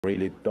I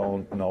really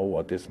don't know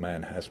what this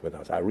man has with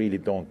us. I really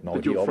don't know.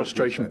 Did your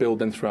frustration build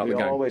then throughout the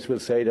game? He always will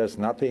say there's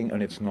nothing,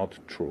 and it's not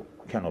true.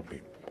 Cannot be.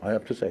 I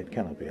have to say it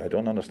cannot be. I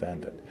don't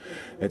understand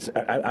it.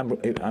 I'm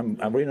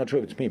really not sure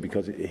if it's me,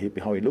 because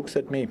how he looks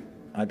at me,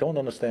 I don't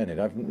understand it.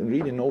 I've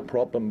really no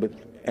problem with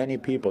any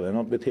people, and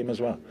not with him as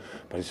well.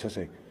 But it's just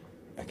like,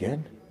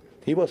 again?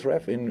 He was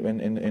ref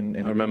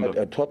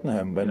at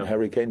Tottenham when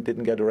Harry Kane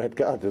didn't get a red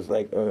card. It's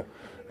like,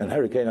 and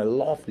Harry Kane, I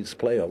love this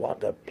player.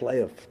 What a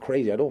player,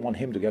 crazy. I don't want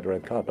him to get a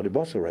red card, but it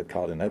was a red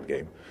card in that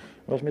game.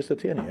 It was Mr.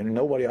 Tierney, and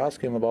nobody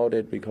asked him about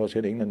it, because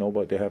in England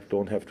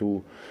don't have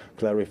to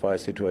clarify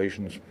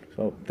situations.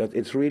 So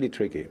it's really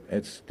tricky.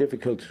 It's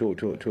difficult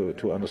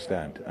to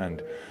understand.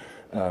 And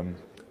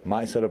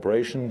my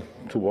celebration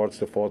towards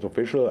the fourth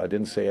official, I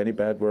didn't say any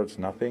bad words,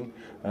 nothing,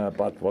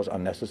 but was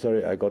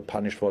unnecessary. I got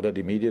punished for that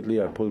immediately.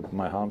 I pulled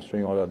my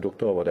hamstring or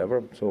adductor or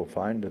whatever, so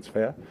fine, that's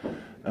fair.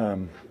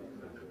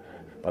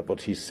 But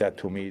what he said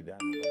to me then,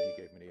 he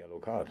gave me the yellow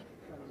card.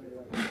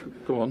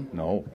 Go on. No,